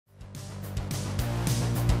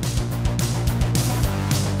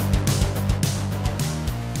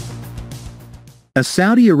A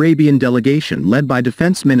Saudi Arabian delegation led by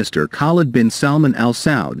Defense Minister Khalid bin Salman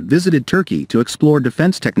Al-Saud visited Turkey to explore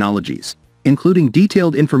defense technologies, including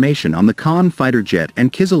detailed information on the KAAN fighter jet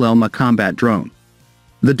and Kizilelma combat drone.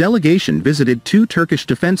 The delegation visited two Turkish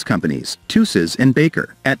defense companies, TUSAŞ and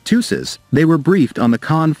BAYKAR. At TUSAŞ, they were briefed on the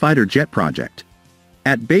KAAN fighter jet project.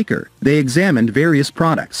 At BAYKAR, they examined various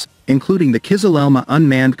products, including the Kizilelma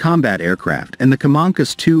Unmanned Combat Aircraft and the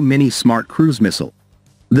Kemankeş 2 mini smart cruise missile.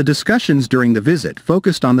 The discussions during the visit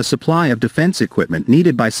focused on the supply of defense equipment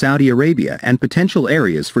needed by Saudi Arabia and potential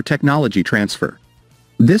areas for technology transfer.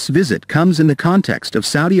 This visit comes in the context of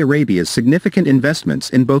Saudi Arabia's significant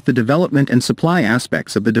investments in both the development and supply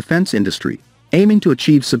aspects of the defense industry, aiming to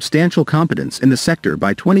achieve substantial competence in the sector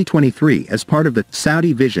by 2023 as part of the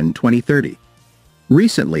Saudi Vision 2030.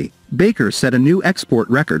 Recently, BAYKAR set a new export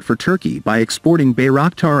record for Turkey by exporting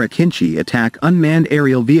Bayraktar Akinci attack unmanned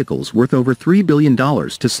aerial vehicles worth over $3 billion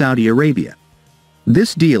to Saudi Arabia.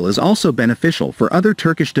 This deal is also beneficial for other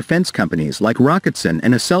Turkish defense companies like Roketsan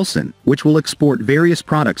and ASELSAN, which will export various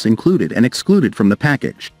products included and excluded from the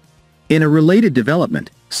package. In a related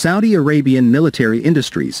development, Saudi Arabian Military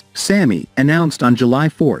Industries, SAMI, announced on July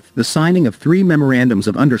 4 the signing of 3 memorandums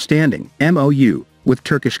of understanding, MOU, with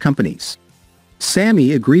Turkish companies.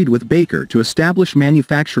 SAMI agreed with BAYKAR to establish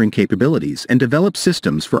manufacturing capabilities and develop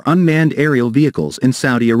systems for unmanned aerial vehicles in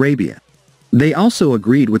Saudi Arabia. They also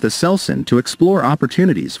agreed with ASELSAN to explore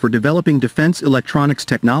opportunities for developing defense electronics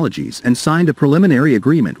technologies and signed a preliminary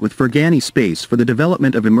agreement with Fergani Space for the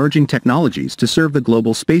development of emerging technologies to serve the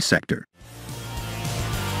global space sector.